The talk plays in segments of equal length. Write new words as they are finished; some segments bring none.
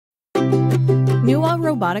Nuwa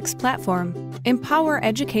Robotics Platform. Empower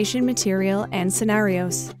education material and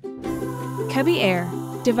scenarios. Kebbi Air,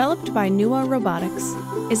 developed by Nuwa Robotics,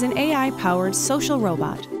 is an AI-powered social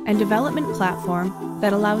robot and development platform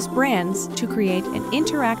that allows brands to create an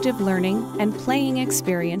interactive learning and playing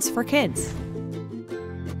experience for kids.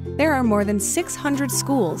 There are more than 600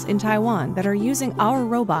 schools in Taiwan that are using our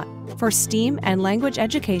robot for STEAM and language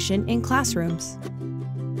education in classrooms.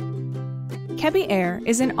 Kebbi Air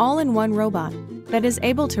is an all-in-one robot that is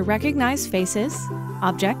able to recognize faces,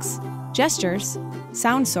 objects, gestures,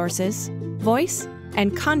 sound sources, voice,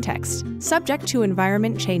 and context subject to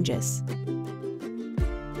environment changes.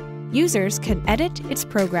 Users can edit its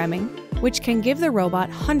programming, which can give the robot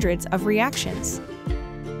hundreds of reactions.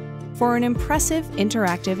 For an impressive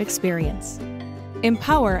interactive experience,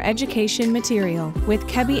 empower education material with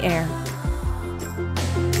Kebbi Air.